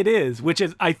just the way it is, which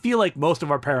is, I feel like most of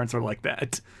our parents are like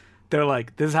that. They're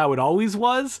like, this is how it always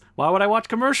was? Why would I watch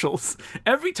commercials?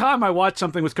 Every time I watch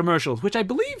something with commercials, which I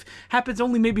believe happens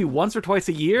only maybe once or twice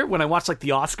a year when I watch like the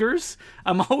Oscars,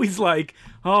 I'm always like,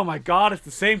 oh my God, it's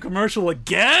the same commercial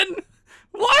again?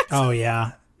 What? Oh,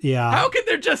 yeah. Yeah. How could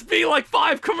there just be like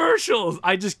 5 commercials?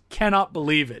 I just cannot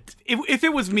believe it. If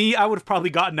it was me, I would have probably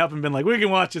gotten up and been like, we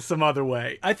can watch this some other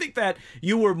way. I think that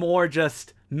you were more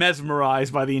just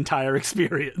mesmerized by the entire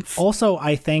experience. Also,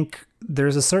 I think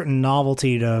there's a certain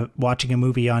novelty to watching a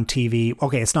movie on TV.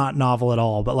 Okay, it's not novel at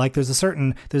all, but like there's a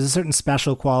certain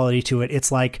special quality to it.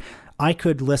 It's like I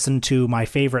could listen to my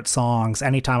favorite songs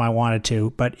anytime I wanted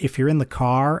to, but if you're in the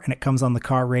car and it comes on the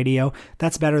car radio,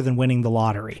 that's better than winning the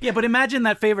lottery. Yeah, but imagine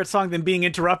that favorite song then being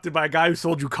interrupted by a guy who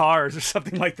sold you cars or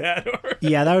something like that.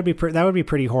 Yeah, that would be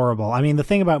pretty horrible. I mean, the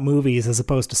thing about movies as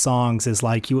opposed to songs is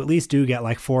like you at least do get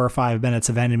like 4 or 5 minutes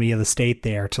of Enemy of the State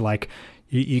there to like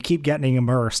you keep getting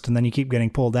immersed and then you keep getting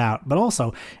pulled out. But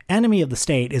also, Enemy of the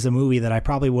State is a movie that I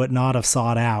probably would not have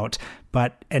sought out.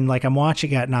 And like I'm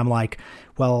watching it and I'm like,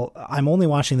 well, I'm only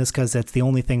watching this because it's the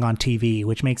only thing on TV,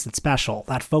 which makes it special.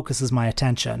 That focuses my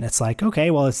attention. It's like,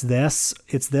 okay, well, it's this,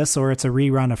 or it's a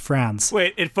rerun of Friends.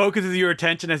 Wait, it focuses your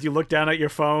attention as you look down at your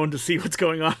phone to see what's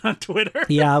going on Twitter?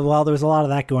 Yeah, well, there's a lot of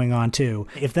that going on too.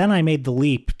 If then I made the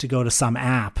leap to go to some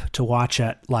app to watch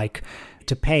it, like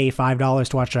to pay $5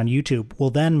 to watch it on YouTube, well,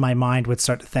 then my mind would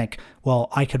start to think, well,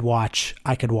 I could watch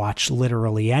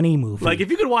literally any movie. Like,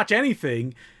 if you could watch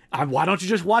anything, why don't you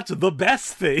just watch the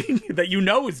best thing that you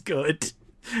know is good?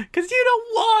 Because you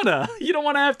don't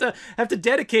wanna have to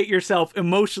dedicate yourself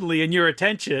emotionally and your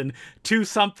attention to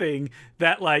something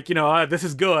that, like, this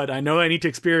is good. I know I need to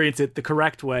experience it the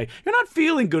correct way. You're not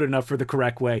feeling good enough for the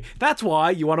correct way. That's why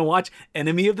you want to watch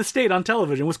Enemy of the State on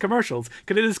television with commercials,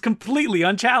 because it is completely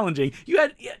unchallenging. You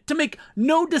had to make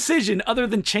no decision other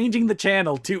than changing the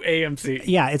channel to AMC.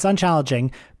 Yeah, it's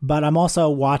unchallenging, but I'm also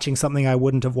watching something I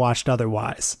wouldn't have watched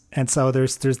otherwise. And so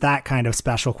there's that kind of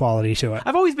special quality to it.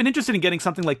 I've always been interested in getting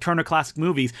something like Turner Classic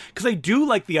Movies, because I do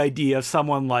like the idea of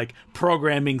someone like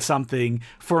programming something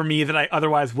for me that I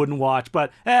otherwise wouldn't watch.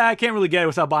 But I can't really get it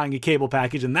without buying a cable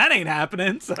package, and that ain't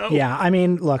happening. So yeah, I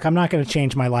mean, look, I'm not going to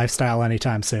change my lifestyle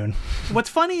anytime soon. What's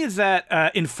funny is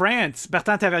that in France,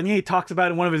 Bertrand Tavernier talks about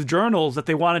in one of his journals that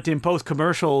they wanted to impose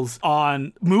commercials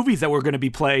on movies that were going to be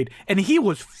played, and he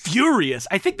was furious.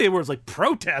 I think there was like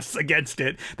protests against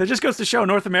it. That just goes to show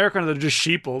North America, they're just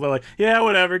sheeple. They're like, yeah,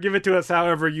 whatever, give it to us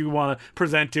however you want to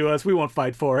present to us. We won't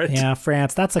fight for it. Yeah,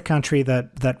 France, that's a country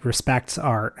that respects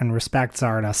art and respects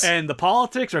artists. And the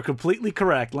politics are completely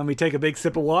correct. Let me take a big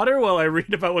sip of water while I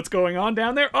read about what's going on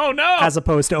down there. Oh no! As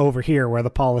opposed to over here where the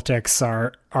politics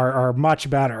are much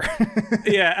better.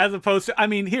 Yeah, as opposed to, I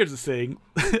mean, here's the thing.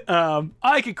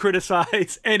 I could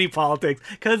criticize any politics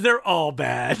because they're all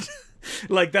bad.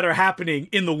 Like, that are happening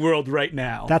in the world right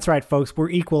now. That's right, folks. We're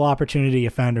equal opportunity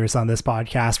offenders on this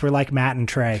podcast. We're like Matt and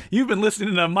Trey. You've been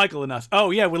listening to Michael and us.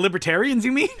 Oh, yeah, we're libertarians,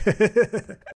 you mean?